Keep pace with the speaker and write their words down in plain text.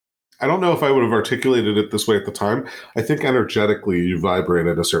I don't know if I would have articulated it this way at the time. I think energetically you vibrate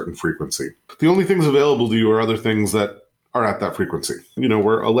at a certain frequency. The only things available to you are other things that are at that frequency.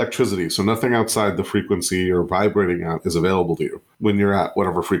 We're electricity, so nothing outside the frequency you're vibrating at is available to you when you're at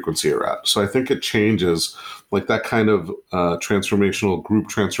whatever frequency you're at. So I think it changes, like that kind of group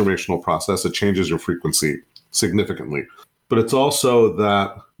transformational process, it changes your frequency significantly. But it's also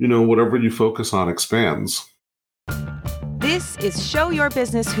that, whatever you focus on expands. This is Show Your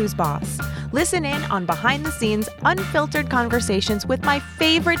Business Who's Boss. Listen in on behind-the-scenes, unfiltered conversations with my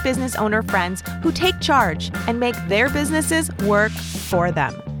favorite business owner friends who take charge and make their businesses work for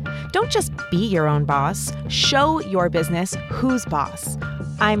them. Don't just be your own boss. Show your business who's boss.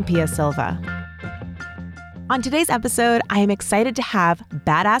 I'm Pia Silva. On today's episode, I am excited to have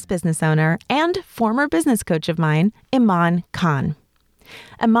badass business owner and former business coach of mine, Iman Khan.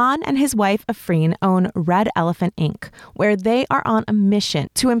 Iman and his wife, Afreen, own Red Elephant Inc., where they are on a mission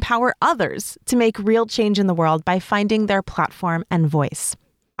to empower others to make real change in the world by finding their platform and voice.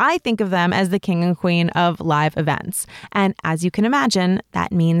 I think of them as the king and queen of live events. And as you can imagine,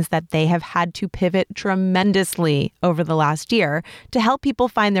 that means that they have had to pivot tremendously over the last year to help people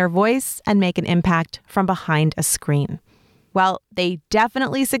find their voice and make an impact from behind a screen. Well, they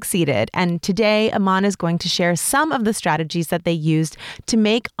definitely succeeded, and today Iman is going to share some of the strategies that they used to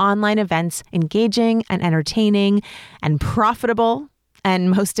make online events engaging and entertaining and profitable,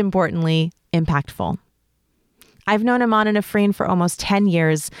 and most importantly, impactful. I've known Iman and Afreen for almost 10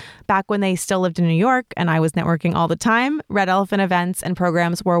 years. Back when they still lived in New York and I was networking all the time, Red Elephant events and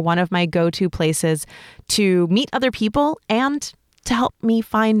programs were one of my go-to places to meet other people and to help me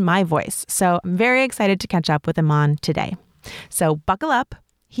find my voice. So I'm very excited to catch up with Iman today. So buckle up.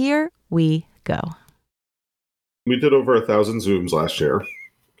 Here we go. We did over 1,000 Zooms last year.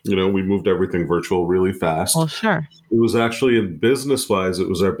 We moved everything virtual really fast. Well, sure. It was actually, in business-wise, it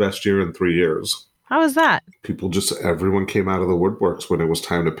was our best year in 3 years. How was that? Everyone came out of the woodworks when it was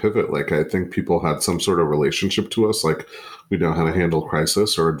time to pivot. Like, I think people had some sort of relationship to us, like we know how to handle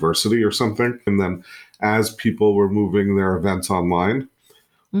crisis or adversity or something. And then as people were moving their events online,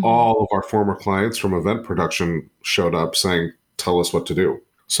 all of our former clients from event production showed up saying, tell us what to do.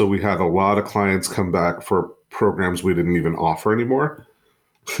 So we had a lot of clients come back for programs we didn't even offer anymore.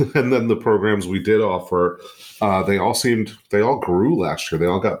 And then the programs we did offer, they all grew last year. They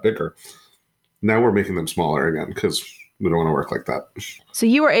all got bigger. Now we're making them smaller again because we don't want to work like that. So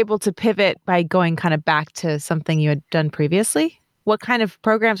you were able to pivot by going kind of back to something you had done previously? What kind of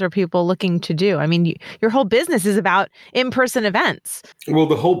programs are people looking to do? I mean, your whole business is about in-person events. Well,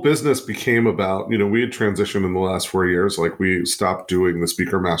 the whole business became about, we had transitioned in the last 4 years. Like, we stopped doing the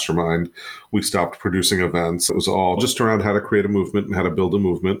speaker mastermind. We stopped producing events. It was all just around how to create a movement and how to build a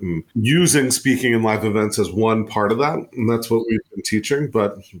movement, and using speaking and live events as one part of that. And that's what we've been teaching,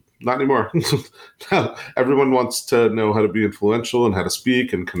 but not anymore. Now, everyone wants to know how to be influential and how to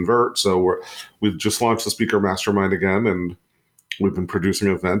speak and convert. So we've just launched the speaker mastermind again, and we've been producing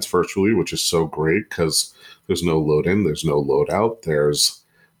events virtually, which is so great because there's no load in, there's no load out, there's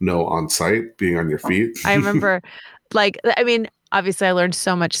no on-site being on your feet. I remember, obviously I learned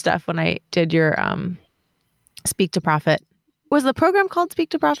so much stuff when I did your Speak to Profit. Was the program called Speak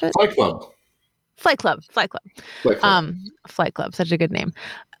to Profit? Flight Club. Flight Club, such a good name.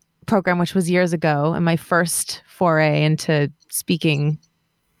 Program, which was years ago, and my first foray into speaking.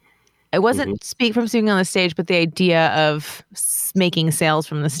 It wasn't speaking on the stage, but the idea of making sales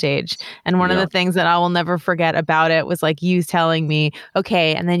from the stage. And one of the things that I will never forget about it was like you telling me,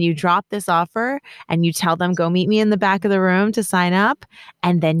 okay, and then you drop this offer and you tell them, go meet me in the back of the room to sign up.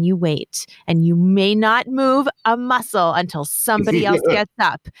 And then you wait and you may not move a muscle until somebody else gets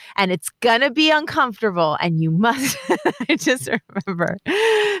up, and it's going to be uncomfortable. And you must, I just remember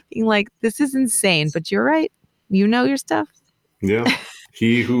being like, this is insane, but you're right. You know your stuff. Yeah.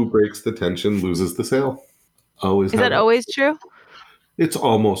 He who breaks the tension loses the sale. Always. Is that always true? It's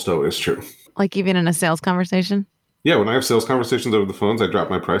almost always true. Like even in a sales conversation? Yeah, when I have sales conversations over the phones, I drop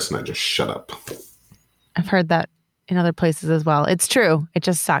my price and I just shut up. I've heard that in other places as well. It's true. It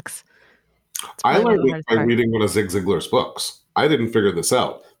just sucks. I learned it by reading one of Zig Ziglar's books. I didn't figure this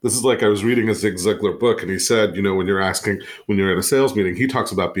out. This is like I was reading a Zig Ziglar book, and he said, when you're at a sales meeting, he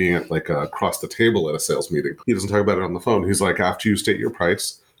talks about being at across the table at a sales meeting. He doesn't talk about it on the phone. He's like, after you state your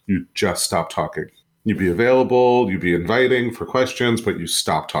price, you just stop talking. You be available, you be inviting for questions, but you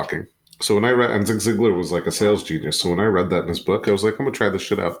stop talking. So when I read, and Zig Ziglar was like a sales genius. So when I read that in his book, I was like, I'm going to try this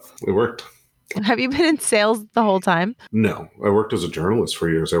shit out. It worked. Have you been in sales the whole time? No, I worked as a journalist for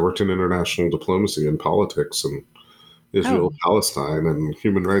years. I worked in international diplomacy and politics and Israel, Palestine, and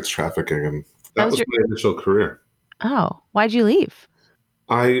human rights trafficking. And that was my initial career. Oh, why'd you leave?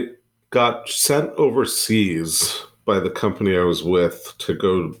 I got sent overseas by the company I was with to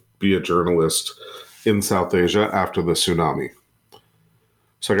go be a journalist in South Asia after the tsunami.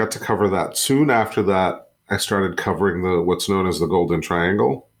 So I got to cover that. Soon after that, I started covering what's known as the Golden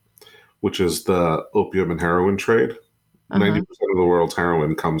Triangle, which is the opium and heroin trade. 90% of the world's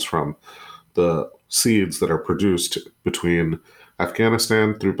heroin comes from the seeds that are produced between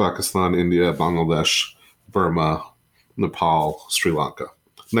Afghanistan through Pakistan, India, Bangladesh, Burma, Nepal, Sri Lanka.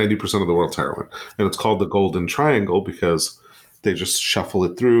 90% of the world's heroin. And it's called the Golden Triangle because they just shuffle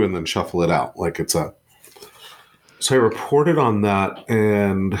it through and then shuffle it out. So I reported on that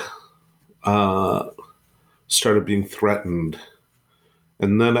and started being threatened.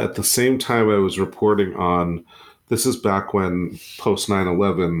 And then at the same time I was reporting on, this is back when post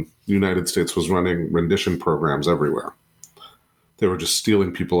 9/11, the United States was running rendition programs everywhere. They were just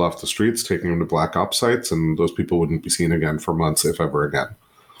stealing people off the streets, taking them to black ops sites, and those people wouldn't be seen again for months, if ever again.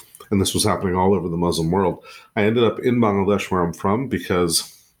 And this was happening all over the Muslim world. I ended up in Bangladesh, where I'm from,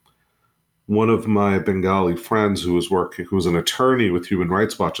 because one of my Bengali friends who was an attorney with Human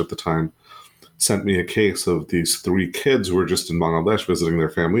Rights Watch at the time, sent me a case of these 3 kids who were just in Bangladesh visiting their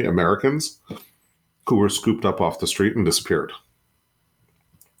family, Americans, who were scooped up off the street and disappeared.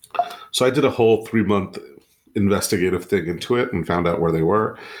 So I did a whole 3-month investigative thing into it and found out where they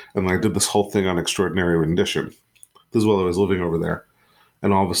were. And I did this whole thing on extraordinary rendition. This is while I was living over there.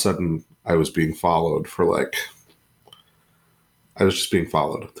 And all of a sudden, I was being followed I was just being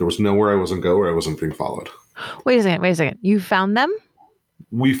followed. There was nowhere I wasn't go where I wasn't being followed. Wait a second. You found them?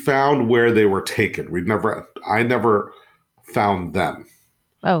 We found where they were taken. I never found them.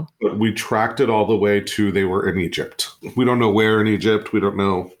 Oh. But we tracked it all the way to they were in Egypt. We don't know where in Egypt. We don't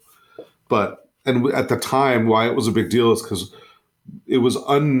know. And at the time, why it was a big deal is because it was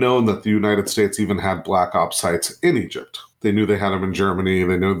unknown that the United States even had black ops sites in Egypt. They knew they had them in Germany.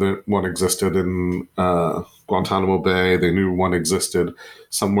 They knew that one existed in Guantanamo Bay. They knew one existed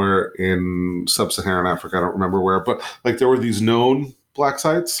somewhere in sub-Saharan Africa. I don't remember where. But there were these known black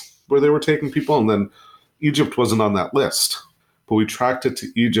sites where they were taking people. And then Egypt wasn't on that list. But we tracked it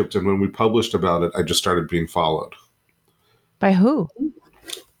to Egypt. And when we published about it, I just started being followed. By who?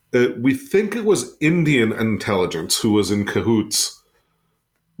 We think it was Indian intelligence who was in cahoots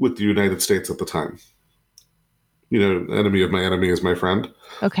with the United States at the time. Enemy of my enemy is my friend.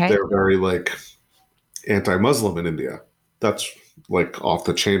 Okay. They're very anti-Muslim in India. That's off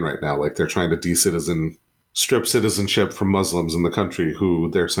the chain right now. They're trying to strip citizenship from Muslims in the country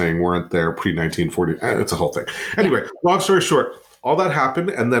who they're saying weren't there pre-1940. It's a whole thing. Anyway, long story short, all that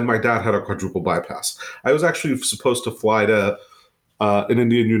happened. And then my dad had a quadruple bypass. I was actually supposed to fly to an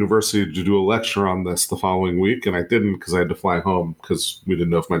Indian university to do a lecture on this the following week. And I didn't because I had to fly home because we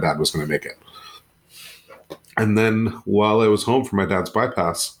didn't know if my dad was going to make it. And then while I was home for my dad's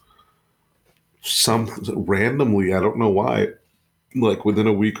bypass, randomly, I don't know why, within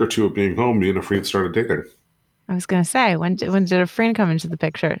a week or two of being home, me and a friend started dating. I was going to say, when did a friend come into the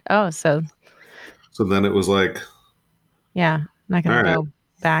picture? Oh, so then it was yeah, not going to go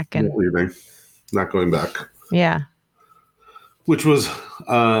back and leaving, not going back. Yeah. Which was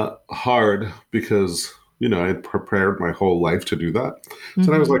hard because, I had prepared my whole life to do that. So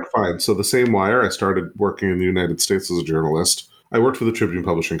then I was fine. So the same wire, I started working in the United States as a journalist. I worked for the Tribune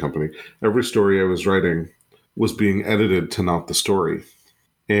Publishing Company. Every story I was writing was being edited to not the story.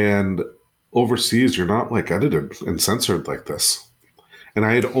 And overseas, you're not edited and censored like this. And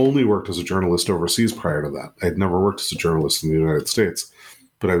I had only worked as a journalist overseas prior to that. I had never worked as a journalist in the United States.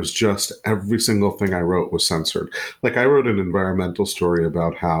 But I was every single thing I wrote was censored. I wrote an environmental story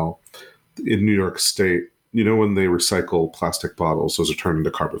about how in New York State, when they recycle plastic bottles, those are turned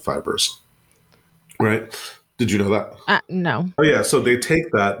into carpet fibers. Right? Did you know that? No. Oh, yeah. So they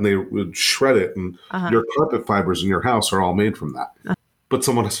take that and they would shred it, and your carpet fibers in your house are all made from that. But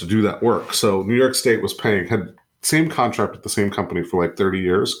someone has to do that work. So New York State had same contract with the same company for 30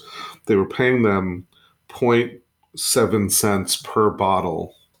 years. They were paying them 0.7 cents per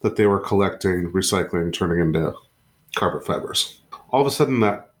bottle that they were collecting, recycling, turning into carpet fibers. All of a sudden,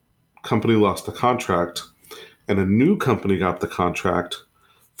 that company lost the contract, and a new company got the contract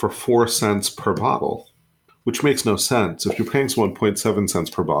for 4 cents per bottle, which makes no sense. If you're paying someone 0.7 cents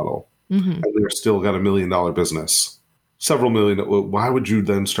per bottle, and they're still got $1 million business, several million, why would you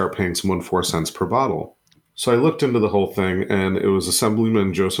then start paying someone 4 cents per bottle? So I looked into the whole thing, and it was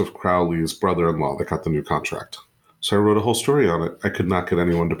Assemblyman Joseph Crowley's brother-in-law that got the new contract. So I wrote a whole story on it. I could not get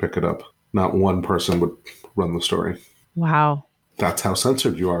anyone to pick it up. Not one person would run the story. Wow. That's how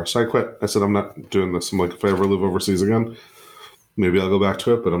censored you are. So I quit. I said, I'm not doing this. I'm if I ever live overseas again, maybe I'll go back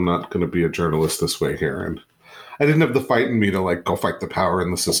to it, but I'm not going to be a journalist this way here. And I didn't have the fight in me to like go fight the power in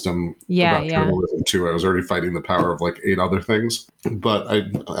the system Yeah, about yeah. journalism too. I was already fighting the power of like 8 other things. But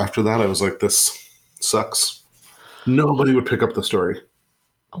after that, I was like, this sucks. Nobody would pick up the story.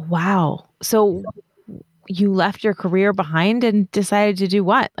 Wow. So you left your career behind and decided to do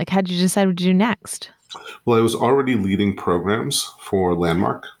what? Like, how did you decide what to do next? Well, I was already leading programs for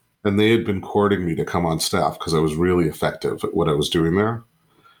Landmark, and they had been courting me to come on staff because I was really effective at what I was doing there.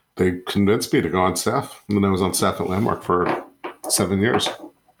 They convinced me to go on staff, and then I was on staff at Landmark for 7 years.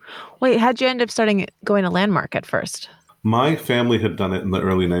 Wait, how'd you end up going to Landmark at first? My family had done it in the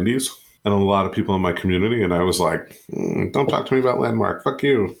early 90s, and a lot of people in my community, and I was like, don't talk to me about Landmark, fuck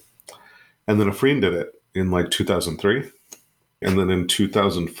you. And then Afreen did it in like 2003. And then in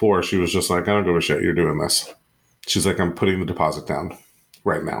 2004, she was just like, I don't give a shit, you're doing this. She's like, I'm putting the deposit down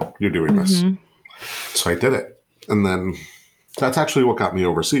right now. You're doing this. So I did it. And then that's actually what got me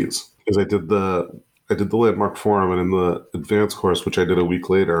overseas, because I did the Landmark Forum, and in the advanced course, which I did a week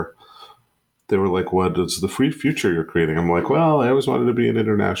later, they were like, what is the free future you're creating? I'm like, well, I always wanted to be an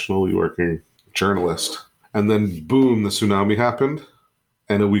internationally working journalist. And then boom, the tsunami happened.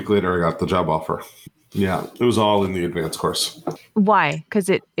 And a week later, I got the job offer. Yeah, it was all in the advanced course. Why? Because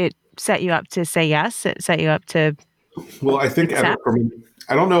it set you up to say yes? It set you up to Well, I think, I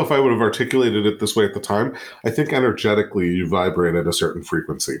don't know if I would have articulated it this way at the time. I think energetically you vibrate at a certain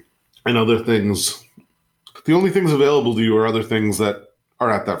frequency. And other things, the only things available to you are other things that are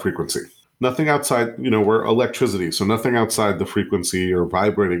at that frequency. Nothing outside, we're electricity, so nothing outside the frequency you're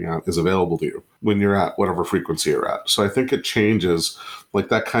vibrating at is available to you when you're at whatever frequency you're at. So I think it changes, like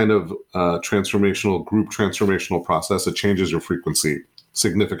that kind of group transformational process, it changes your frequency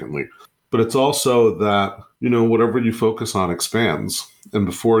significantly. But it's also that, whatever you focus on expands. And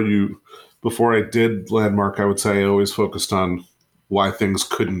before I did Landmark, I would say I always focused on why things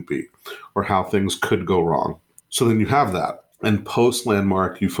couldn't be or how things could go wrong. So then you have that. And post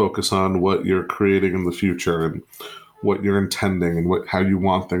Landmark, you focus on what you're creating in the future and what you're intending and how you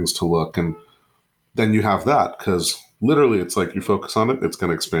want things to look. And then you have that, because literally it's like you focus on it, it's going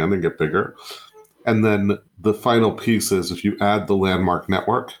to expand and get bigger. And then the final piece is, if you add the Landmark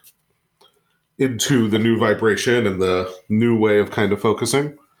network into the new vibration and the new way of kind of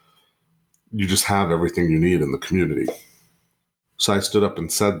focusing, you just have everything you need in the community. So I stood up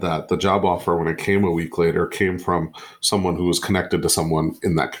and said that the job offer, when it came a week later, came from someone who was connected to someone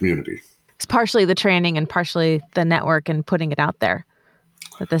in that community. It's partially the training and partially the network and putting it out there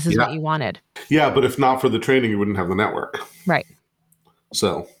that this is what you wanted. Yeah, but if not for the training, you wouldn't have the network. Right.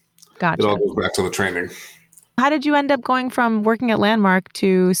 So gotcha. It all goes back to the training. How did you end up going from working at Landmark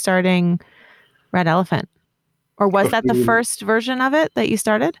to starting Red Elephant? Or was that the first version of it that you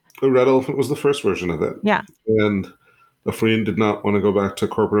started? Red Elephant was the first version of it. Yeah. And Afreen did not want to go back to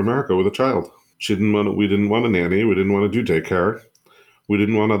corporate America with a child. We didn't want a nanny. We didn't want to do daycare. We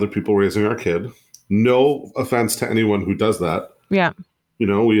didn't want other people raising our kid. No offense to anyone who does that. Yeah.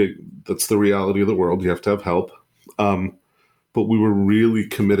 That's the reality of the world. You have to have help. But we were really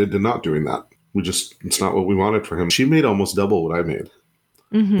committed to not doing that. It's not what we wanted for him. She made almost double what I made.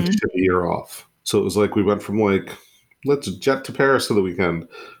 Mm-hmm. She took a year off. So it was like we went from like, let's jet to Paris for the weekend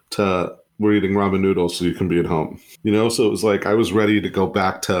to we're eating ramen noodles so you can be at home. So it was like I was ready to go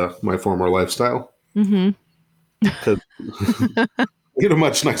back to my former lifestyle. Mm-hmm. Because we had a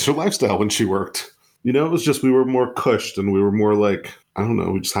much nicer lifestyle when she worked. It was just we were more cushed and we were more like, I don't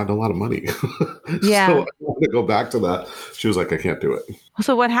know, we just had a lot of money. Yeah. So I wanted to go back to that. She was like, I can't do it.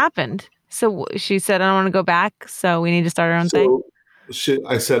 So what happened? So she said, I don't want to go back, so we need to start our own thing?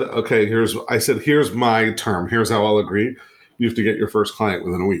 I said, okay, here's my term. Here's how I'll agree. You have to get your first client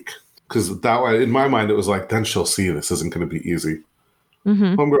within a week. Because that way, in my mind, it was like, then she'll see this isn't going to be easy.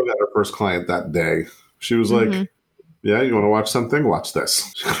 Mm-hmm. Homegirl got her first client that day. She was like, yeah, you want to watch something? Watch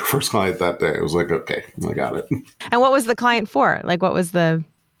this. She got her first client that day. I was like, okay, I got it. And what was the client for? Like, what was the...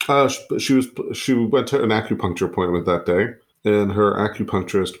 She went to an acupuncture appointment that day, and her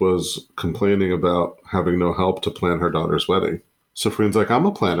acupuncturist was complaining about having no help to plan her daughter's wedding. So Freen's like, I'm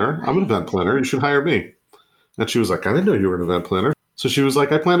a planner. I'm an event planner. You should hire me. And she was like, I didn't know you were an event planner. So she was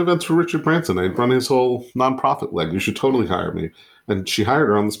like, I plan events for Richard Branson. I run his whole nonprofit leg. You should totally hire me. And she hired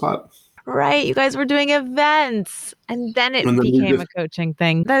her on the spot. Right. You guys were doing events. And then became a coaching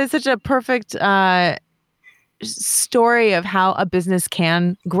thing. That is such a perfect story of how a business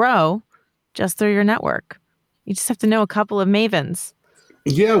can grow just through your network. You just have to know a couple of mavens.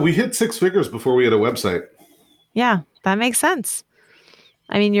 Yeah, we hit 6 figures before we had a website. Yeah, that makes sense.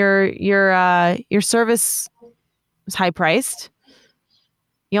 I mean, your service is high priced.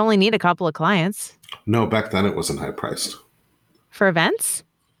 You only need a couple of clients. No, back then it wasn't high priced. For events?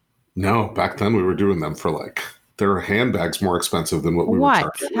 No, back then we were doing them for like their handbags more expensive than what we were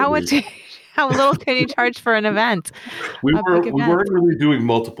What? charging. How much? How little can you charge for an event? A big We event. weren't really doing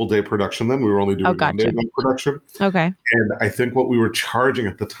multiple day production then. We were only Oh, doing one day gotcha. event production. Okay. And I think what we were charging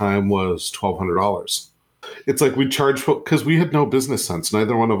at the time was $1,200. It's like we charged because we had no business sense.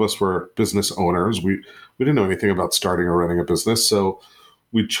 Neither one of us were business owners. We didn't know anything about starting or running a business. So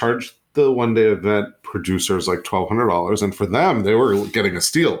we charged the one day event producers like $1,200. And for them, they were getting a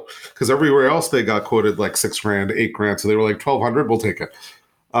steal because everywhere else they got quoted like $6,000, $8,000. So they were like $1,200, we'll take it.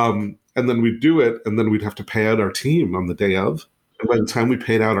 And then we'd do it, and then we'd have to pay out our team on the day of. And by the time we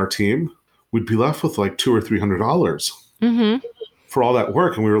paid out our team, we'd be left with like $200 or $300 for all that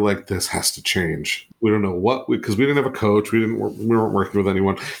work. And we were like, this has to change. We don't know what, because we didn't have a coach. We weren't working with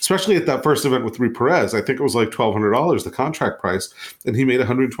anyone, especially at that first event with Rui Perez. I think it was like $1,200, the contract price, and he made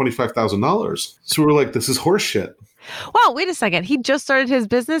 $125,000. So we were like, this is horse shit. Well, wait a second. He just started his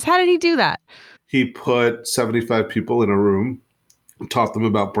business. How did he do that? He put 75 people in a room, taught them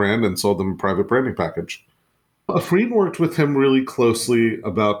about brand, and sold them a private branding package. Afreen worked with him really closely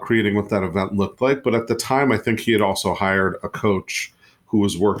about creating what that event looked like. But at the time, I think he had also hired a coach who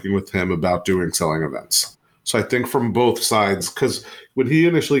was working with him about doing selling events. So I think from both sides, because when he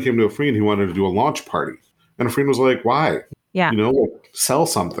initially came to Afreen, he wanted to do a launch party. And Afreen was like, why? Yeah. Sell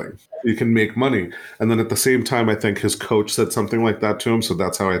something. You can make money. And then at the same time, I think his coach said something like that to him. So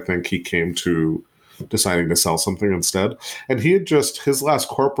that's how I think he came to deciding to sell something instead. And he had his last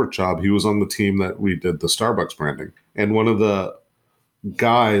corporate job, he was on the team that redid the Starbucks branding. And one of the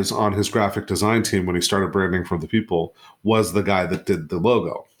guys on his graphic design team when he started branding for the people was the guy that did the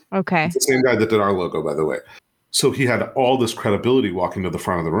logo. Okay. It's the same guy that did our logo, by the way. So he had all this credibility walking to the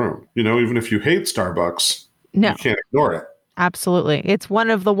front of the room. Even if you hate Starbucks, you can't ignore it. Absolutely. It's one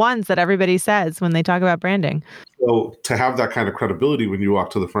of the ones that everybody says when they talk about branding. So to have that kind of credibility when you walk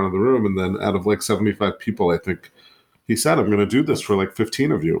to the front of the room, and then out of like 75 people, I think he said, I'm going to do this for like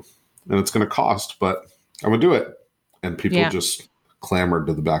 15 of you. And it's going to cost, but I'm going to do it. And people just clamored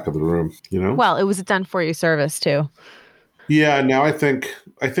to the back of the room, Well, it was a done for you service too. Yeah. Now I think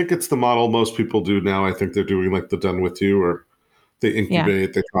it's the model most people do now. I think they're doing like the done with you, or they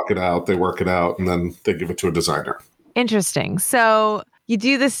incubate, they talk it out, they work it out, and then they give it to a designer. Interesting. So you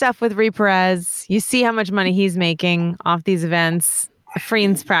do this stuff with Rui Perez. You see how much money he's making off these events.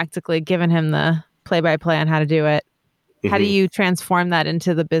 Afreen's practically given him the play-by-play on how to do it. How do you transform that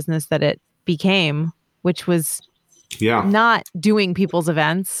into the business that it became, which was not doing people's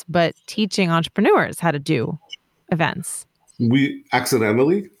events, but teaching entrepreneurs how to do events? We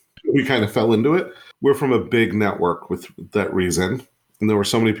kind of fell into it. We're from a big network with that reason. And there were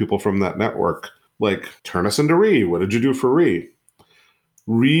so many people from that network, like, turn us into Rui. What did you do for Rui?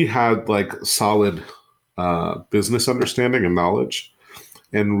 Rui had like solid business understanding and knowledge.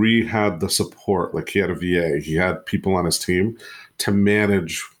 And Rui had the support. Like, he had a VA. He had people on his team to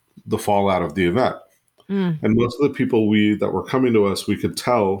manage the fallout of the event. And most of the people that were coming to us, we could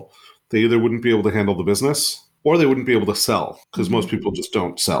tell they either wouldn't be able to handle the business or they wouldn't be able to sell, because most people just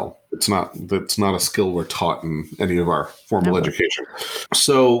don't sell. That's not a skill we're taught in any of our formal education.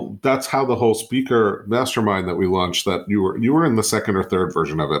 So that's how the whole speaker mastermind that we launched, that you were in the second or third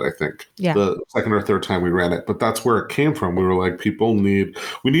version of it, I think. Yeah. The second or third time we ran it. But that's where it came from. We were like,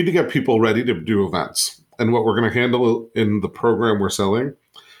 we need to get people ready to do events. And what we're going to handle in the program we're selling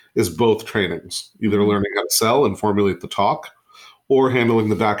is both trainings, either learning how to sell and formulate the talk, or handling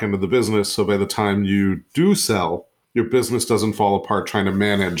the back end of the business. So by the time you do sell, your business doesn't fall apart trying to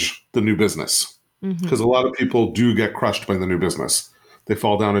manage the new business. Because a lot of people do get crushed by the new business. They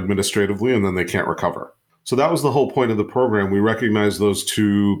fall down administratively and then they can't recover. So that was the whole point of the program. We recognized those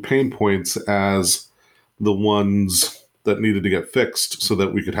two pain points as the ones that needed to get fixed so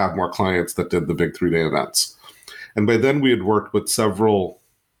that we could have more clients that did the big 3-day events. And by then we had worked with several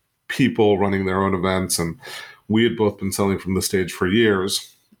people running their own events, and we had both been selling from the stage for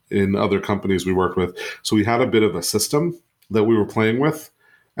years in other companies we worked with. So we had a bit of a system that we were playing with.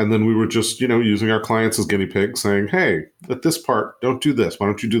 And then we were just, using our clients as guinea pigs, saying, hey, at this part, don't do this. Why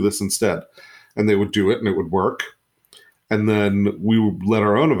don't you do this instead? And they would do it and it would work. And then we would let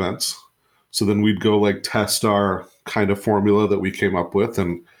our own events. So then we'd go like test our kind of formula that we came up with,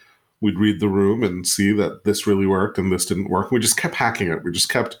 and we'd read the room and see that this really worked and this didn't work. We just kept hacking it. We just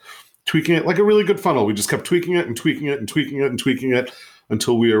kept tweaking it like a really good funnel. We just kept tweaking it and tweaking it and tweaking it and tweaking it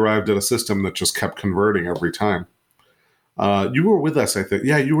until we arrived at a system that just kept converting every time. You were with us, I think.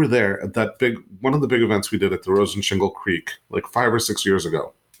 Yeah, you were there at that one of the big events we did at the Rose and Shingle Creek, like 5 or 6 years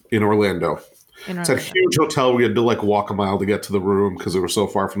ago in Orlando. It's a huge hotel. We had to like walk a mile to get to the room because it was so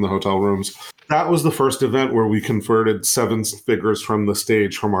far from the hotel rooms. That was the first event where we converted 7 figures from the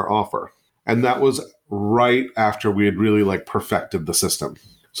stage from our offer. And that was right after we had really like perfected the system.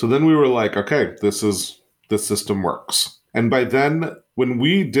 So then we were like, okay, this system works. And by then, when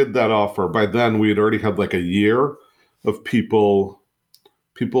we did that offer, by then we had already had like a year of people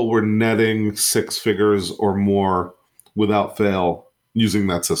were netting six figures or more without fail using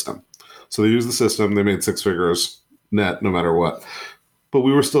that system. So they used the system, they made six figures net no matter what. But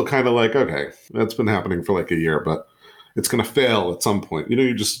we were still kind of like, okay, that's been happening for like a year, but it's going to fail at some point.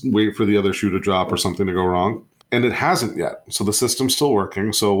 You just wait for the other shoe to drop or something to go wrong. And it hasn't yet. So the system's still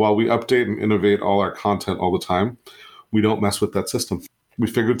working. So while we update and innovate all our content all the time, we don't mess with that system. We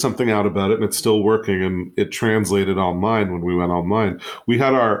figured something out about it and it's still working, and it translated online when we went online. We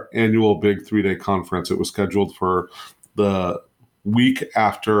had our annual big 3-day conference. It was scheduled for the week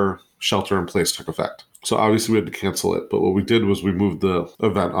after shelter in place took effect. So obviously we had to cancel it. But what we did was we moved the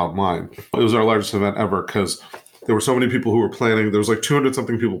event online. It was our largest event ever because there were so many people who were planning. There was like 200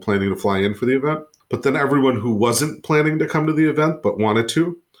 something people planning to fly in for the event. But then everyone who wasn't planning to come to the event but wanted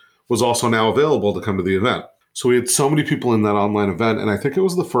to was also now available to come to the event. So we had so many people in that online event. And I think it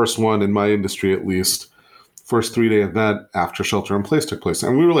was the first one in my industry, at least, first 3-day event after shelter in place took place.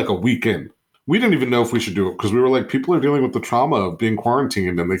 And we were like a week in. We didn't even know if we should do it because we were like, people are dealing with the trauma of being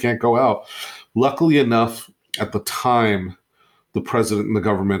quarantined and they can't go out. Luckily enough, at the time, the president and the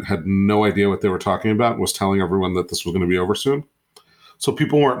government had no idea what they were talking about and was telling everyone that this was going to be over soon. So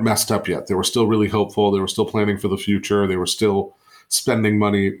people weren't messed up yet. They were still really hopeful. They were still planning for the future. They were still spending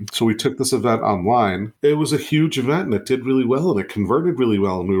money. So we took this event online. It was a huge event and it did really well and it converted really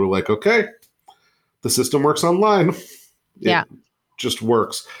well. And we were like, okay, the system works online. Yeah. It just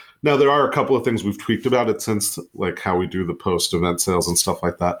works. Now, there are a couple of things we've tweaked about it since, like how we do the post-event sales and stuff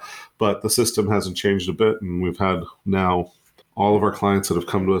like that. But the system hasn't changed a bit. And we've had now all of our clients that have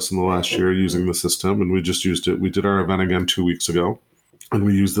come to us in the last year using the system. And we just used it. We did our event again 2 weeks ago. And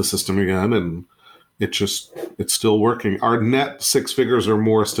we used the system again. And it's still working. Our net six figures or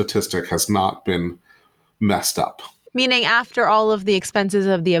more statistic has not been messed up. Meaning after all of the expenses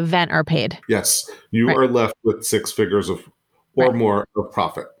of the event are paid. Yes. You are left with six figures of or more of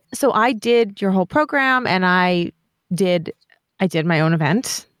profit. So I did your whole program and I did my own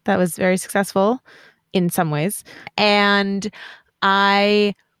event that was very successful in some ways. And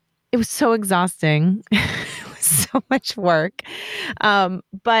it was so exhausting. It was so much work.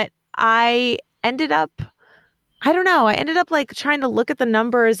 But I ended up like trying to look at the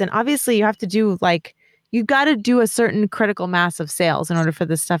numbers, and obviously you have to do you got to do a certain critical mass of sales in order for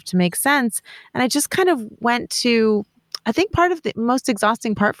this stuff to make sense. And I just kind of went to, I think part of the most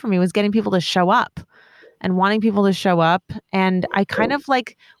exhausting part for me was getting people to show up and wanting people to show up. And I kind of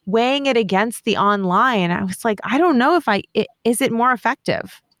weighing it against the online. I was like, I don't know if is it more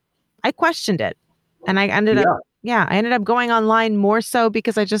effective? I questioned it. And I ended up going online more so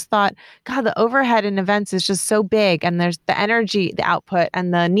because I just thought, God, the overhead in events is just so big, and there's the energy, the output,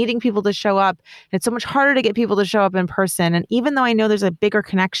 and the needing people to show up. And it's so much harder to get people to show up in person. And even though I know there's a bigger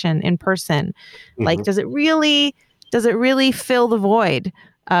connection in person, does it really fill the void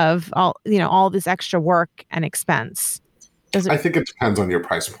of all this extra work and expense? I think it depends on your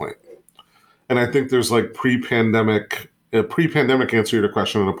price point. And I think there's a pre-pandemic answer to your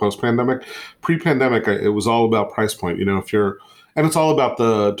question and a post-pandemic. Pre-pandemic, it was all about price point. And it's all about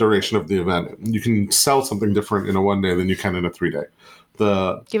the duration of the event. You can sell something different in a 1 day than you can in a 3-day.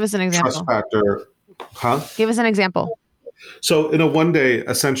 Give us an example. Trust factor, Give us an example. So in a 1 day,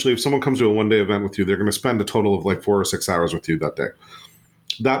 essentially, if someone comes to a 1 day event with you, they're going to spend a total of 4 or 6 hours with you that day.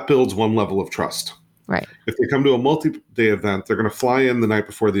 That builds one level of trust. Right. If they come to a multi-day event, they're going to fly in the night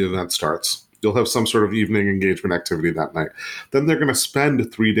before the event starts. You'll have some sort of evening engagement activity that night. Then they're going to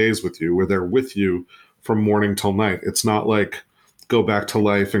spend 3 days with you where they're with you from morning till night. It's not like go back to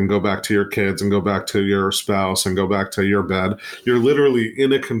life and go back to your kids and go back to your spouse and go back to your bed. You're literally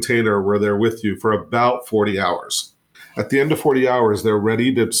in a container where they're with you for about 40 hours. At the end of 40 hours, they're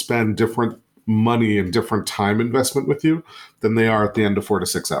ready to spend different money and different time investment with you than they are at the end of 4 to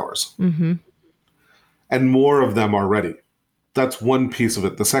 6 hours. Mm-hmm. And more of them are ready. That's one piece of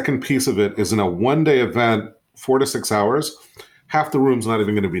it. The second piece of it is in a 1 day event, 4 to 6 hours, half the room's not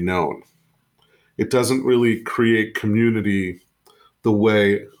even going to be known. It doesn't really create community the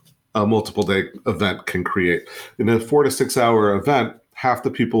way a multiple day event can create. In a 4 to 6 hour event, half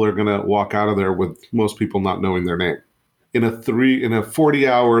the people are going to walk out of there with most people not knowing their name. In a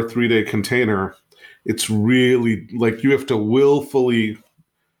 40-hour, 3-day container, it's really you have to willfully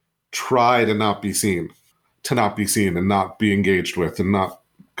try to not be seen and not be engaged with and not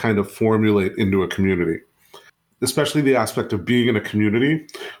kind of formulate into a community. Especially the aspect of being in a community.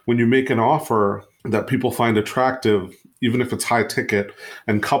 When you make an offer that people find attractive even if it's high ticket,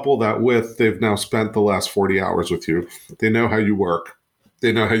 and couple that with they've now spent the last 40 hours with you. They know how you work.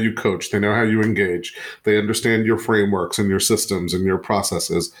 They know how you coach. They know how you engage. They understand your frameworks and your systems and your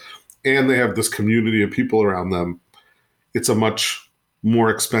processes. And they have this community of people around them. It's a much more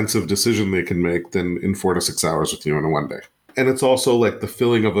expensive decision they can make than in 4 to 6 hours with you in a one day. And it's also like the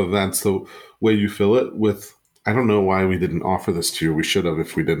filling of events, the way you fill it with, I don't know why we didn't offer this to you. We should have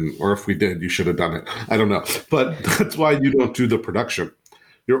if we didn't, or if we did, you should have done it. I don't know. But that's why you don't do the production.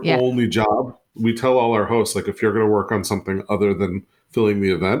 Your only job, we tell all our hosts, like if you're going to work on something other than filling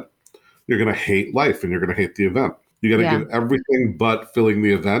the event, you're going to hate life and you're going to hate the event. You got to give everything but filling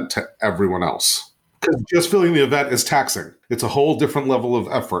the event to everyone else. Because just filling the event is taxing. It's a whole different level of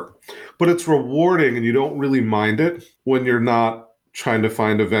effort. But it's rewarding and you don't really mind it when you're not trying to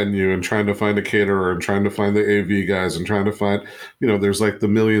find a venue and trying to find a caterer and trying to find the AV guys and trying to find, there's like the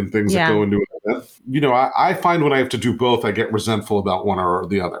million things that go into an event. I find when I have to do both, I get resentful about one or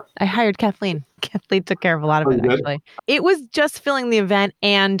the other. I hired Kathleen. Kathleen took care of a lot of it, actually. It was just filling the event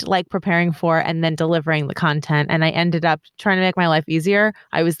and like preparing for and then delivering the content. And I ended up trying to make my life easier.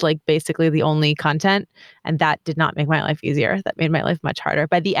 I was like basically the only content, and that did not make my life easier. That made my life much harder.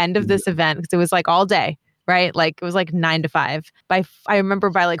 By the end of this event, because it was like all day, right? Like it was like 9 to 5. I remember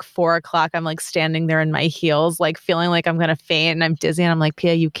by like 4 o'clock, I'm like standing there in my heels, like feeling like I'm going to faint and I'm dizzy. And I'm like,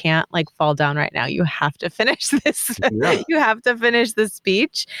 Pia, you can't like fall down right now. You have to finish this. Yeah. You have to finish this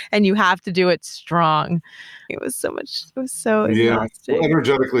speech and you have to do it strong. It was so exhausting. Well,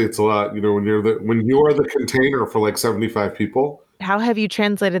 energetically, it's a lot, when you're the container for like 75 people. How have you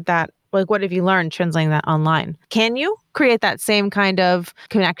translated that? Like, what have you learned translating that online? Can you create that same kind of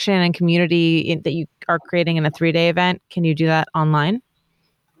connection and community that you are creating in a 3-day event? Can you do that online?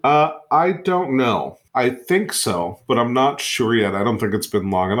 I don't know. I think so, but I'm not sure yet. I don't think it's been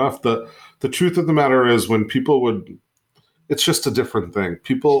long enough. The truth of the matter is when people it's just a different thing.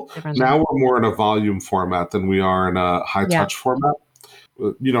 Now we're more in a volume format than we are in a high touch format.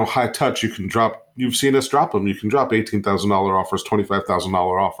 High touch, you've seen us drop them. You can drop $18,000 offers,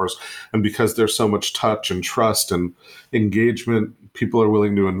 $25,000 offers. And because there's so much touch and trust and engagement, people are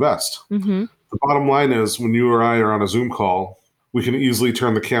willing to invest. Mm-hmm. The bottom line is when you or I are on a Zoom call, we can easily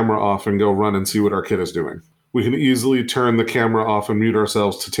turn the camera off and go run and see what our kid is doing. We can easily turn the camera off and mute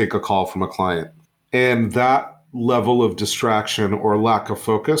ourselves to take a call from a client. And that level of distraction or lack of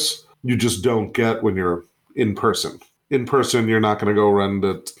focus, you just don't get when you're in person. In person, you're not going to go run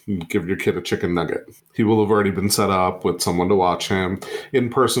to give your kid a chicken nugget. He will have already been set up with someone to watch him. In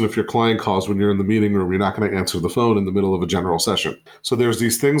person, if your client calls when you're in the meeting room, you're not going to answer the phone in the middle of a general session. So there's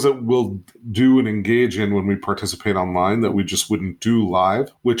these things that we'll do and engage in when we participate online that we just wouldn't do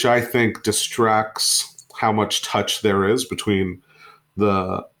live, which I think distracts how much touch there is between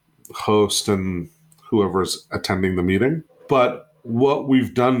the host and whoever's attending the meeting. But what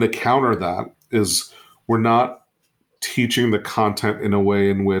we've done to counter that is we're not teaching the content in a way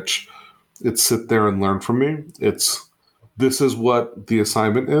in which it's sit there and learn from me. This is what the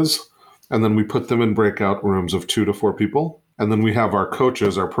assignment is. And then we put them in breakout rooms of 2 to 4 people. And then we have our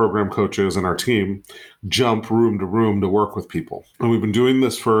coaches, our program coaches and our team jump room to room to work with people. And we've been doing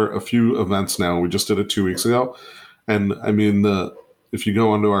this for a few events now. We just did it 2 weeks ago. And I mean, if you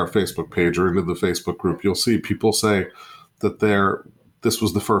go onto our Facebook page or into the Facebook group, you'll see people say that this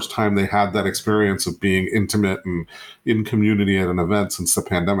was the first time they had that experience of being intimate and in community at an event since the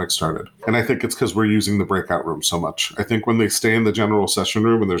pandemic started. And I think it's because we're using the breakout room so much. I think when they stay in the general session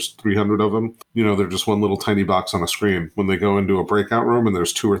room and there's 300 of them, they're just one little tiny box on a screen. When they go into a breakout room and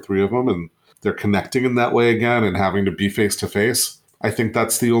there's 2 or 3 of them and they're connecting in that way again and having to be face to face, I think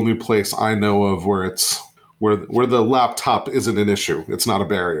that's the only place I know of where the laptop isn't an issue. It's not a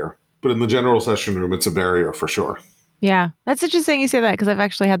barrier. But in the general session room, it's a barrier for sure. Yeah, that's interesting you say that because I've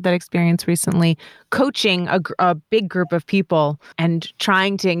actually had that experience recently coaching a big group of people and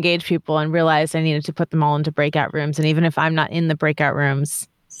trying to engage people and realized I needed to put them all into breakout rooms. And even if I'm not in the breakout rooms,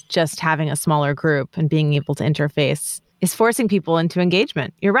 just having a smaller group and being able to interface is forcing people into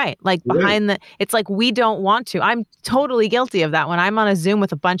engagement. You're right. Like it's like we don't want to. I'm totally guilty of that. When I'm on a Zoom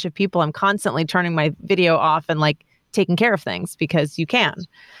with a bunch of people, I'm constantly turning my video off and like taking care of things because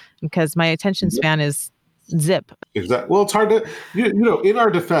my attention span is zip. Exactly. Well, it's hard to, in our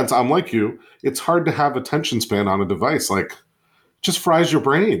defense, I'm like you, it's hard to have attention span on a device. Like, just fries your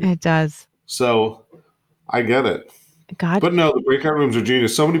brain. It does. So I get it. But no, the breakout rooms are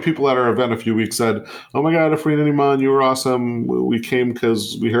genius. So many people at our event a few weeks said, oh my God, Afreen and Iman, you were awesome. We came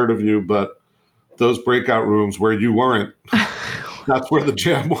because we heard of you. But those breakout rooms where you weren't That's where the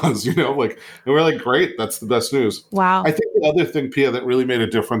jam was, like, and we're like, great, that's the best news. Wow. I think the other thing, Pia, that really made a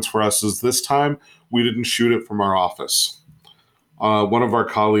difference for us is this time we didn't shoot it from our office. One of our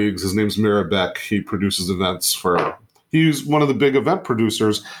colleagues, his name's Mira Beck, he produces events he's one of the big event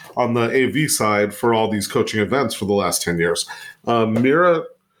producers on the AV side for all these coaching events for the last 10 years. Mira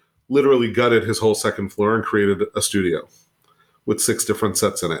literally gutted his whole second floor and created a studio with 6 different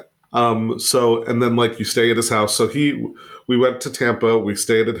sets in it. And then like you stay at his house. So we went to Tampa, we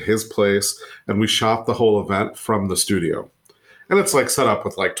stayed at his place, and we shot the whole event from the studio. And it's like set up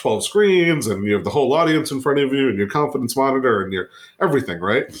with like 12 screens, and you have the whole audience in front of you and your confidence monitor and your everything,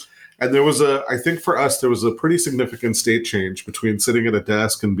 right? And I think for us, there was a pretty significant state change between sitting at a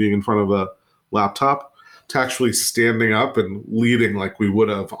desk and being in front of a laptop to actually standing up and leading like we would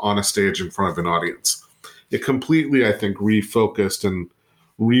have on a stage in front of an audience. It completely, I think, refocused and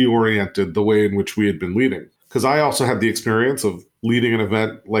reoriented the way in which we had been leading. Because I also had the experience of leading an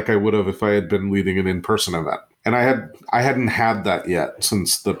event like I would have if I had been leading an in-person event. And I hadn't had that yet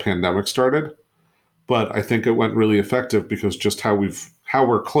since the pandemic started, but I think it went really effective because just how we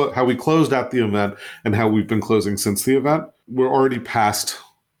closed out the event and how we've been closing since the event, we're already past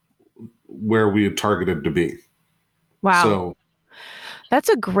where we had targeted to be. Wow. So that's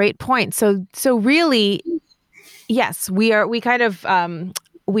a great point. So really, yes, we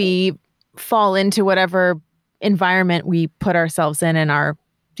fall into whatever environment we put ourselves in and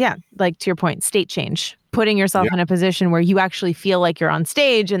like to your point, state change. Putting yourself in a position where you actually feel like you're on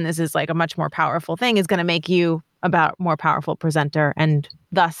stage and this is like a much more powerful thing is going to make you a more powerful presenter and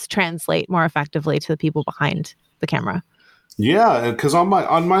thus translate more effectively to the people behind the camera. Yeah, because on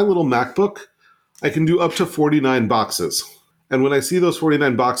my little MacBook, I can do up to 49 boxes. And when I see those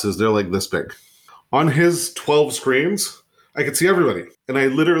 49 boxes, they're like this big. On his 12 screens, I could see everybody. And I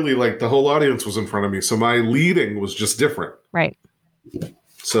literally, like, the whole audience was in front of me. So my leading was just different. Right.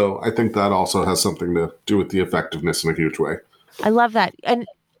 So I think that also has something to do with the effectiveness in a huge way. I love that. And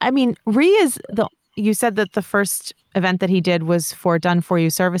I mean, you said that the first event that he did was for Done For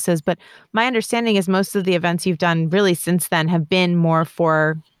You services, but my understanding is most of the events you've done really since then have been more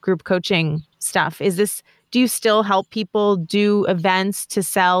for group coaching stuff. Do you still help people do events to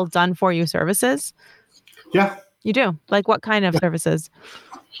sell Done For You services? Yeah. You do? Like what kind of services?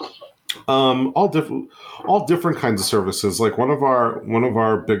 All different kinds of services. Like one of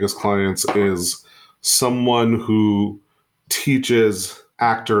our biggest clients is someone who teaches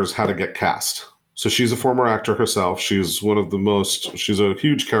actors how to get cast. So she's a former actor herself. She's a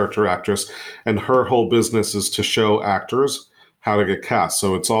huge character actress, and her whole business is to show actors how to get cast.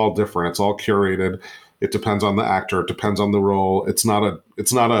 So it's all different. It's all curated. It depends on the actor. It depends on the role. It's not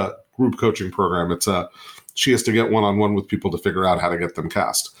a group coaching program. She has to get one-on-one with people to figure out how to get them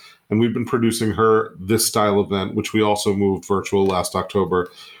cast. And we've been producing her this style event, which we also moved virtual last October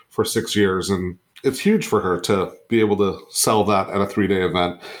for 6 years. And it's huge for her to be able to sell that at a 3-day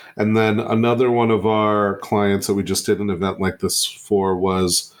event. And then another one of our clients that we just did an event like this for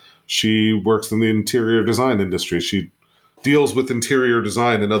she works in the interior design industry. She deals with interior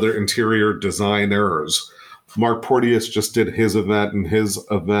design and other interior designers. Mark Porteous just did his event, and his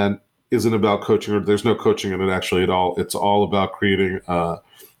event isn't about coaching, or there's no coaching in it actually at all. It's all about creating an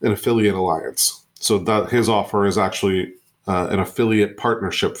affiliate alliance. So that his offer is actually an affiliate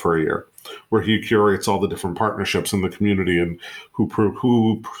partnership for a year, where he curates all the different partnerships in the community and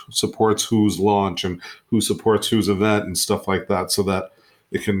who supports whose launch and who supports whose event and stuff like that, so that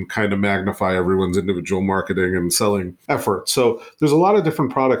it can kind of magnify everyone's individual marketing and selling effort. So there's a lot of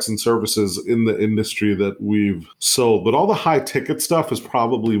different products and services in the industry that we've sold, but all the high ticket stuff is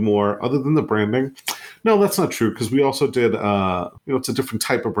probably more, other than the branding. No, that's not true, because we also did, it's a different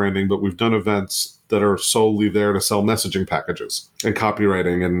type of branding, but we've done events that are solely there to sell messaging packages and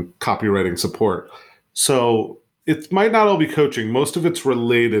copywriting support. So it might not all be coaching. Most of it's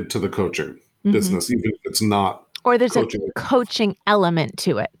related to the coaching business, even if it's not. Or there's a coaching element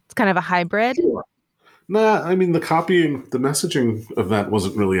to it. It's kind of a hybrid. Sure. Nah, I mean, the messaging event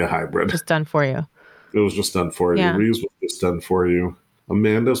wasn't really a hybrid. Just Done For You. It was just Done For You. Reeves was just Done For You.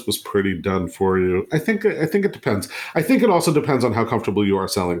 Amanda's was pretty Done For You. I think it depends. I think it also depends on how comfortable you are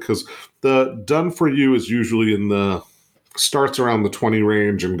selling, because the Done For You is usually starts around the 20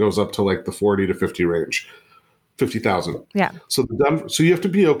 range and goes up to like the 40 to 50 range. 50,000. Yeah. So you have to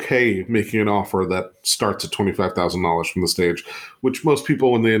be okay making an offer that starts at $25,000 from the stage, which most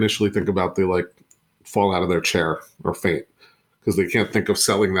people, when they initially think about, they like fall out of their chair or faint because they can't think of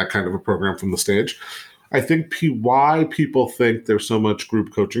selling that kind of a program from the stage. I think why people think there's so much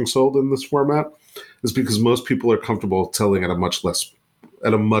group coaching sold in this format is because most people are comfortable selling at a much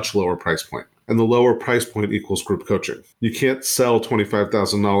lower price point. and the lower price point equals group coaching. You can't sell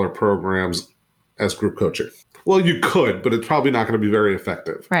 $25,000 programs as group coaching. Well, you could, but it's probably not going to be very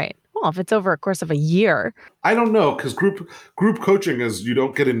effective. Right. Well, if it's over a course of a year. I don't know, because group coaching is you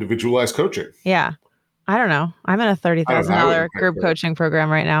don't get individualized coaching. Yeah. I don't know. I'm in a $30,000 group coaching program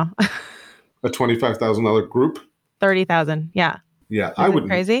right now. A $25,000 group? 30,000. Yeah. Yeah, I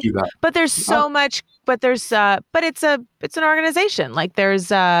wouldn't do that. But there's so much, but it's an organization. Like there's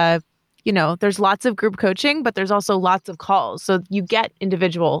there's lots of group coaching, but there's also lots of calls. So you get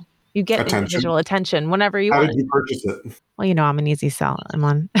individual attention whenever you want. How did you purchase it? Well, I'm an easy sell. I'm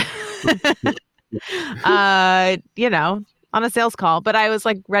on, on a sales call, but I was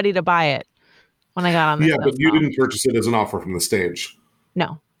like ready to buy it when I got on the Yeah, but you didn't purchase it as an offer from the stage.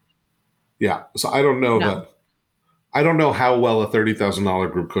 No. Yeah. So I don't know that. I don't know how well a $30,000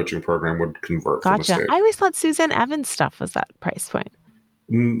 group coaching program would convert from the stage. I always thought Suzanne Evans stuff was that price point.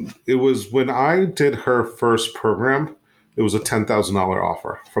 It was when I did her first program, it was a $10,000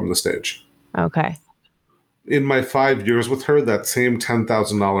 offer from the stage. Okay. In my 5 years with her, that same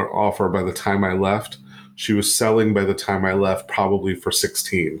 $10,000 offer by the time I left, she was selling by the time I left probably for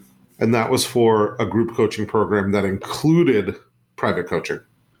 16. And that was for a group coaching program that included private coaching.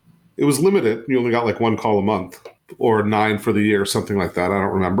 It was limited. You only got like 1 call a month or 9 for the year, something like that. I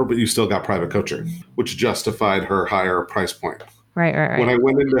don't remember, but you still got private coaching, which justified her higher price point. Right. When I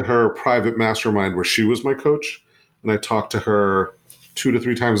went into her private mastermind where she was my coach and I talked to her 2 to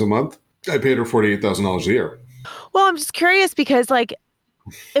 3 times a month, I paid her $48,000 a year. Well, I'm just curious because like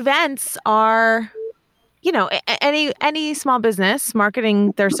events are, any small business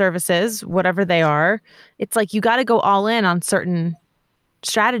marketing their services, whatever they are, it's like you got to go all in on certain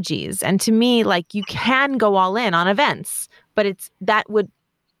strategies. And to me, like you can go all in on events, but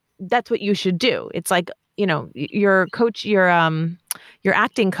that's what you should do. It's like, your coach, your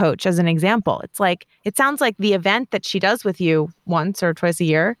acting coach as an example. It's like, it sounds like the event that she does with you once or twice a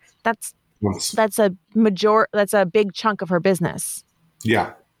year, that's a big chunk of her business.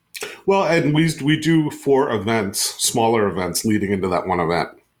 Yeah. Well, and we do 4 events, smaller events leading into that one event.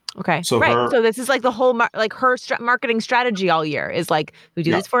 Okay. So this is like the whole her marketing strategy all year is like, we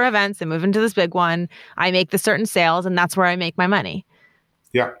do these 4 events and move into this big one. I make the certain sales and that's where I make my money.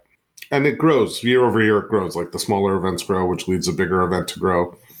 Yeah. And it grows year over year. It grows like the smaller events grow, which leads a bigger event to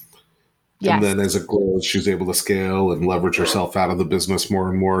grow. Yes. And then as it grows, she's able to scale and leverage herself out of the business more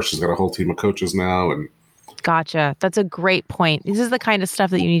and more. She's got a whole team of coaches now. And gotcha. That's a great point. This is the kind of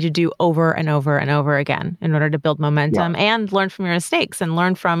stuff that you need to do over and over and over again in order to build momentum and learn from your mistakes and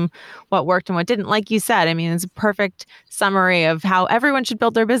learn from what worked and what didn't. Like you said, I mean, it's a perfect summary of how everyone should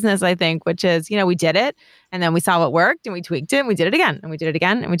build their business, I think, which is, we did it and then we saw what worked and we tweaked it and we did it again and we did it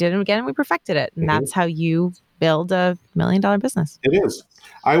again and we did it again and we perfected it. And that's how you build a $1 million business. It is.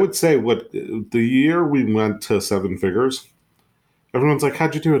 I would say the year we went to 7 figures, everyone's like,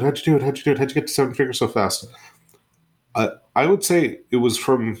 how'd you do it? How'd you do it? How'd you do it? How'd you get to 7 figures so fast? I would say it was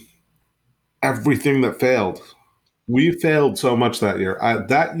from everything that failed. We failed so much that year.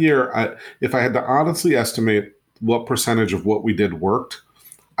 If I had to honestly estimate what percentage of what we did worked,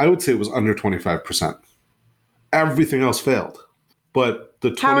 I would say it was under 25%. Everything else failed. But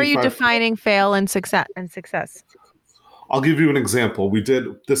the 25%. How are you defining fail and success? I'll give you an example.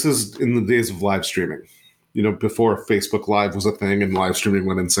 This is in the days of live streaming. Before Facebook Live was a thing and live streaming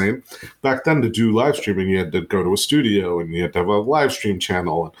went insane. Back then, to do live streaming, you had to go to a studio and you had to have a live stream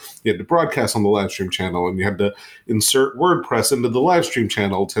channel. And you had to broadcast on the live stream channel and you had to insert WordPress into the live stream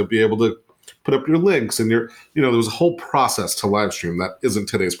channel to be able to put up your links. And there was a whole process to live stream that isn't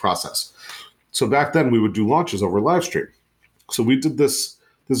today's process. So back then, we would do launches over live stream. So we did this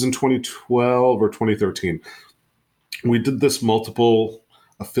in 2012 or 2013. We did this multiple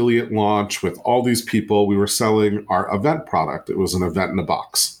affiliate launch with all these people. We were selling our event product. It was an event in a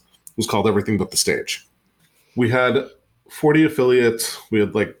box. It was called Everything But the Stage. We had 40 affiliates. We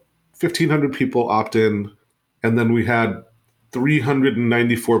had like 1,500 people opt in. And then we had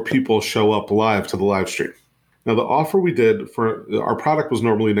 394 people show up live to the live stream. Now, the offer we did for our product was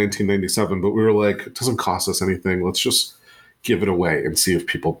normally $19.97, but we were like, it doesn't cost us anything. Let's just give it away and see if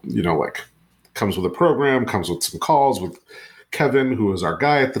people, comes with a program, comes with some calls with Kevin, who was our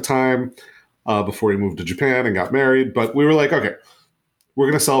guy at the time, before he moved to Japan and got married. But we were like, okay, we're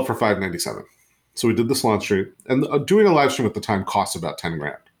going to sell it for $5.97. So we did this launch stream. And doing a live stream at the time costs about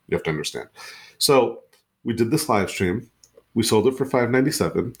 $10,000. You have to understand. So we did this live stream. We sold it for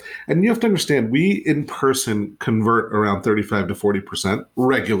 $5.97. And you have to understand, we in person convert around 35 to 40%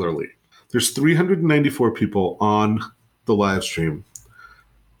 regularly. There's 394 people on the live stream.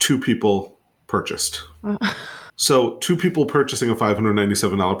 2 people purchased. So two people purchasing a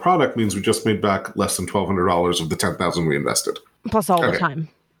 $597 product means we just made back less than $1,200 of the 10,000 we invested. Plus all the time.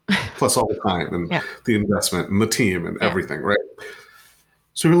 Plus all the time and the investment and the team and everything, right?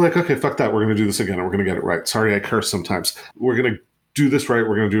 So we're like, okay, fuck that. We're going to do this again and we're going to get it right. Sorry, I curse sometimes. We're going to do this right.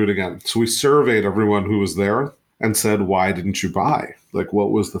 We're going to do it again. So we surveyed everyone who was there and said, why didn't you buy? Like, what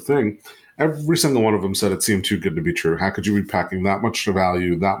was the thing? Every single one of them said it seemed too good to be true. How could you be packing that much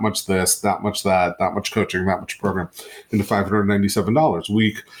value, that much this, that much that much coaching, that much program into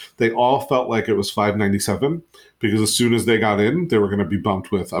 $597? They all felt like it was $597 because as soon as they got in, they were going to be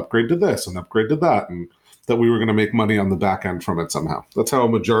bumped with upgrade to this and upgrade to that, and that we were going to make money on the back end from it somehow. That's how a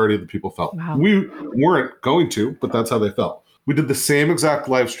majority of the people felt. Wow. We weren't going to, but that's how they felt. We did the same exact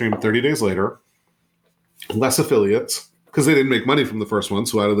live stream 30 days later, less affiliates, because they didn't make money from the first one,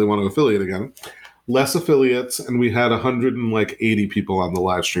 so why do they want to affiliate again? Less affiliates, and we had 180 people on the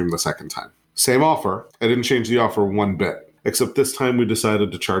live stream the second time. Same offer. I didn't change the offer one bit, except this time we decided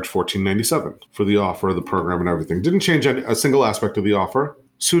to charge $14.97 for the offer, the program, and everything. Didn't change a single aspect of the offer.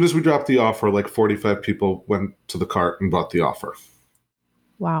 Soon as we dropped the offer, like 45 people went to the cart and bought the offer.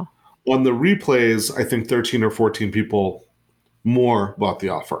 Wow. On the replays, I think 13 or 14 people more bought the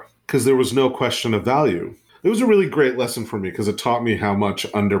offer because there was no question of value. It was a really great lesson for me because it taught me how much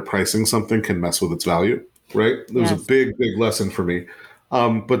underpricing something can mess with its value, right? It was a big, big lesson for me.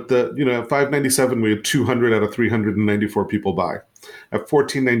 But at $597, we had 200 out of 394 people buy. At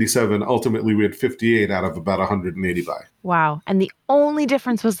 $14.97, ultimately we had 58 out of about 180 buy. Wow. And the only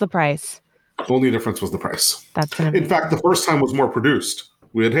difference was the price. The only difference was the price. That's amazing. In fact, the first time was more produced.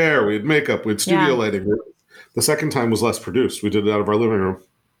 We had hair, we had makeup, we had studio lighting. The second time was less produced. We did it out of our living room.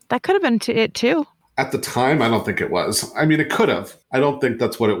 That could have been it too. At the time, I don't think it was. I mean, it could have. I don't think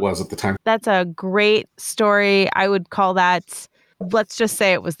that's what it was at the time. That's a great story. I would call that, let's just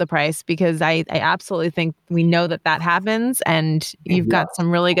say it was the price, because I absolutely think we know that happens, and you've got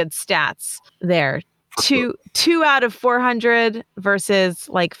some really good stats there. Two out of 400 versus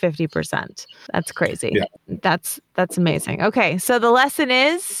like 50%. That's crazy. Yeah. That's amazing. Okay, so the lesson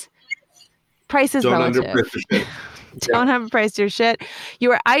is price is relative. Don't overprice your shit.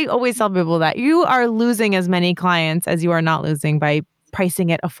 I always tell people that you are losing as many clients as you are not losing by pricing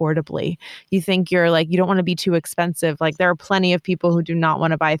it affordably. You think you don't want to be too expensive. Like, there are plenty of people who do not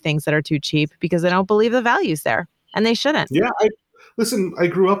want to buy things that are too cheap because they don't believe the value's there, and they shouldn't. Yeah. I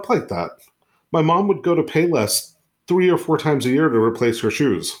grew up like that. My mom would go to Payless 3 or 4 times a year to replace her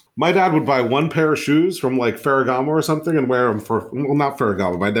shoes. My dad would buy one pair of shoes from like Ferragamo or something and wear them not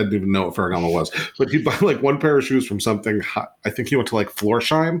Ferragamo. My dad didn't even know what Ferragamo was, but he'd buy like one pair of shoes from something. I think he went to like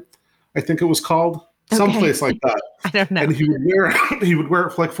Florsheim, I think it was called. Someplace like that. I don't know. And he would wear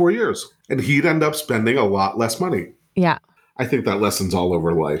it for like 4 years, and he'd end up spending a lot less money. Yeah. I think that lesson's all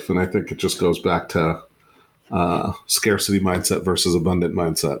over life. And I think it just goes back to scarcity mindset versus abundant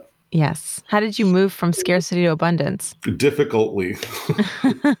mindset. Yes. How did you move from scarcity to abundance? Difficultly.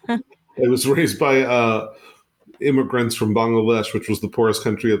 I was raised by immigrants from Bangladesh, which was the poorest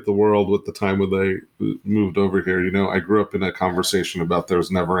country of the world at the time when they moved over here. I grew up in a conversation about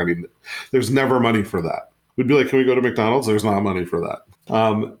there's never money for that. We'd be like, can we go to McDonald's? There's not money for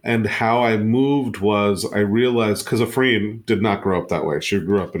that. And how I moved was I realized, because Afreen did not grow up that way. She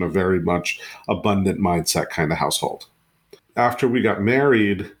grew up in a very much abundant mindset kind of household. After we got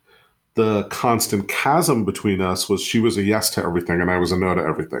married, the constant chasm between us was she was a yes to everything and I was a no to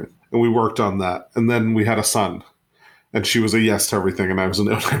everything. And we worked on that. And then we had a son and she was a yes to everything and I was a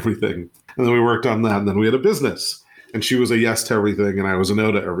no to everything. And then we worked on that. And then we had a business and she was a yes to everything and I was a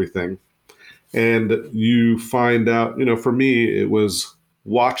no to everything. And you find out, for me, it was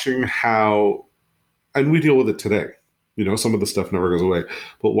watching how, and we deal with it today. Some of the stuff never goes away,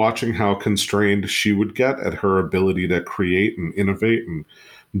 but watching how constrained she would get at her ability to create and innovate and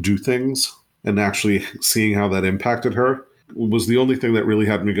do things, and actually seeing how that impacted her was the only thing that really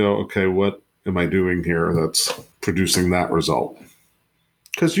had me go, okay, what am I doing here that's producing that result?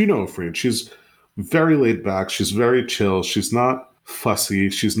 Because Afreen, she's very laid back. She's very chill. She's not fussy.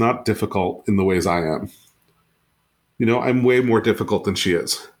 She's not difficult in the ways I am. I'm way more difficult than she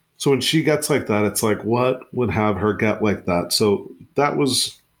is. So when she gets like that, it's like, what would have her get like that? So that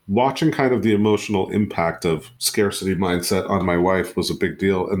was watching kind of the emotional impact of scarcity mindset on my wife was a big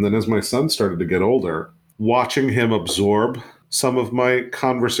deal. And then as my son started to get older, watching him absorb some of my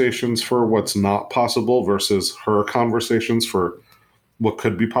conversations for what's not possible versus her conversations for what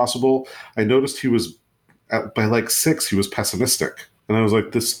could be possible, I noticed he was, by like 6, he was pessimistic. And I was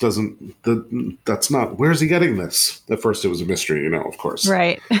like, that's not, where's he getting this? At first it was a mystery, of course.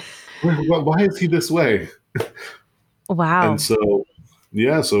 Right. Why is he this way? Wow. And so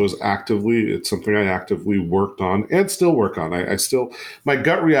Yeah, so it's something I actively worked on and still work on. I still, my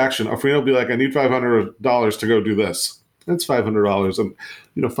gut reaction, Afrina will be like, I need $500 to go do this. It's $500. And,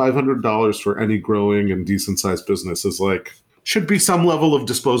 $500 for any growing and decent sized business is like, should be some level of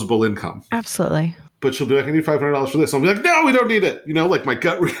disposable income. Absolutely. But she'll be like, I need $500 for this. I'll be like, no, we don't need it. Like my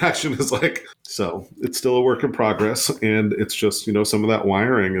gut reaction is like, so it's still a work in progress. And it's just, some of that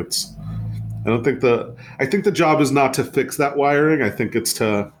wiring, I think the job is not to fix that wiring. I think it's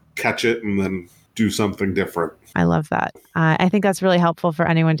to catch it and then do something different. I love that. I think that's really helpful for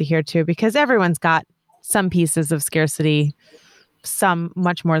anyone to hear too, because everyone's got some pieces of scarcity, some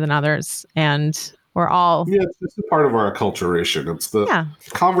much more than others. And we're all... Yeah, it's a part of our acculturation. It's the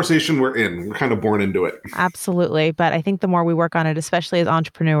conversation we're in. We're kind of born into it. Absolutely. But I think the more we work on it, especially as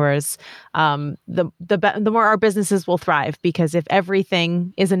entrepreneurs, the more our businesses will thrive. Because if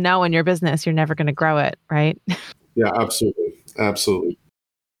everything is a no in your business, you're never going to grow it, right? Yeah, absolutely. Absolutely.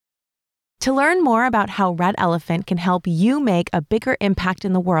 To learn more about how Red Elephant can help you make a bigger impact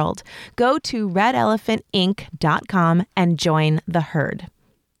in the world, go to redelephant.inc.com and join the herd.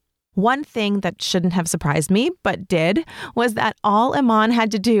 One thing that shouldn't have surprised me, but did, was that all Iman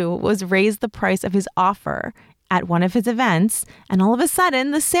had to do was raise the price of his offer at one of his events, and all of a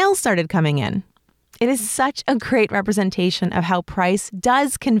sudden, the sales started coming in. It is such a great representation of how price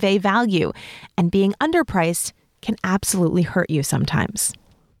does convey value, and being underpriced can absolutely hurt you sometimes.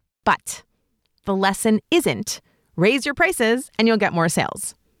 But the lesson isn't raise your prices and you'll get more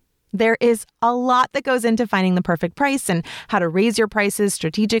sales. There is a lot that goes into finding the perfect price and how to raise your prices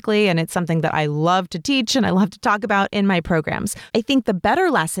strategically, and it's something that I love to teach and I love to talk about in my programs. I think the better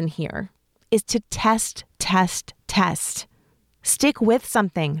lesson here is to test. Stick with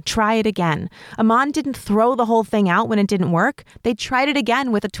something. Try it again. Iman didn't throw the whole thing out when it didn't work. They tried it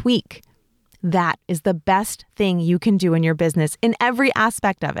again with a tweak. That is the best thing you can do in your business in every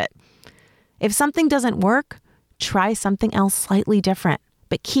aspect of it. If something doesn't work, try something else slightly different.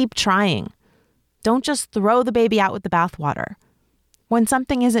 But keep trying. Don't just throw the baby out with the bathwater. When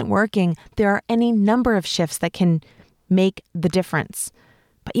something isn't working, there are any number of shifts that can make the difference.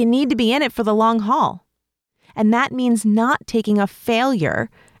 But you need to be in it for the long haul. And that means not taking a failure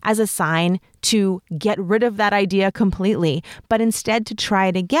as a sign to get rid of that idea completely, but instead to try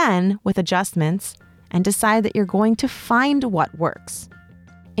it again with adjustments and decide that you're going to find what works.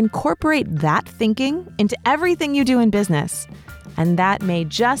 Incorporate that thinking into everything you do in business. And that may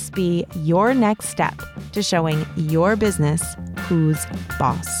just be your next step to showing your business who's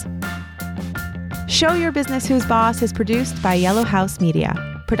boss. Show Your Business Who's Boss is produced by Yellow House Media.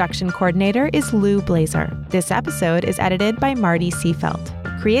 Production coordinator is Lou Blazer. This episode is edited by Marty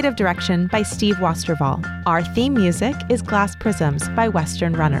Seafelt. Creative direction by Steve Wasterval. Our theme music is Glass Prisms by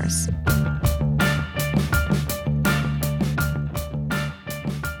Western Runners.